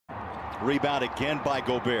Rebound again by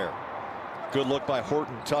Gobert. Good look by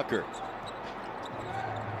Horton Tucker.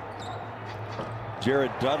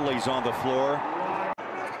 Jared Dudley's on the floor.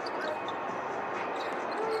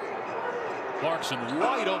 Clarkson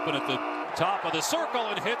wide open at the top of the circle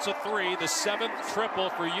and hits a three. The 7th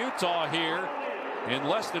triple for Utah here in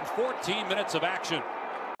less than 14 minutes of action.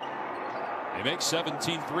 They make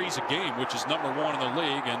 17 threes a game, which is #1 in the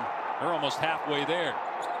league, and they're almost halfway there.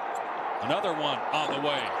 Another one on the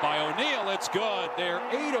way by O'Neal. It's good. They're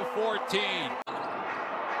 8 of 14.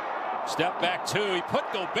 Step back two. He put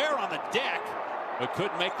Gobert on the deck, but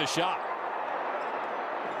couldn't make the shot.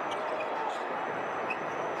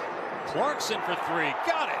 Clarkson for three.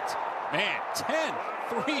 Got it. Man, 10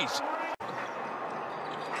 threes.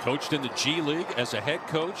 Coached in the G League as a head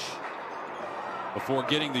coach before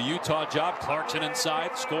getting the Utah job. Clarkson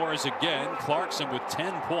inside, scores again. Clarkson with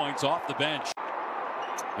 10 points off the bench.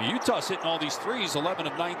 Utah's hitting all these threes, 11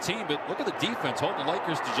 of 19, but look at the defense holding the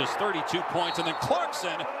Lakers to just 32 points. And then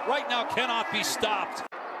Clarkson right now cannot be stopped.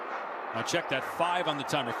 Now check that 5 on the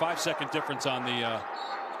timer, 5-second difference on the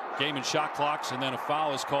game and shot clocks, and then a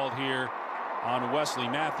foul is called here on Wesley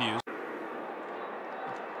Matthews.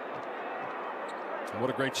 What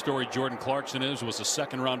a great story Jordan Clarkson is. Was a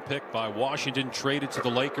 2nd-round pick by Washington, traded to the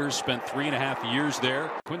Lakers, spent 3.5 years there.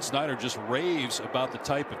 Quinn Snyder just raves about the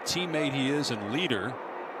type of teammate he is and leader.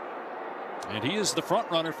 And he is the front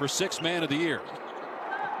runner for 6th Man of the Year.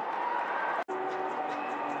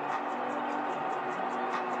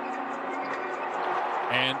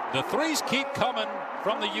 And the threes keep coming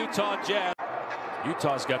from the Utah Jazz.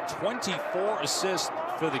 Utah's got 24 assists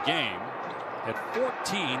for the game at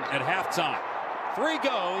 14 at halftime. 3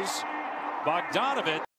 goes. Bogdanović.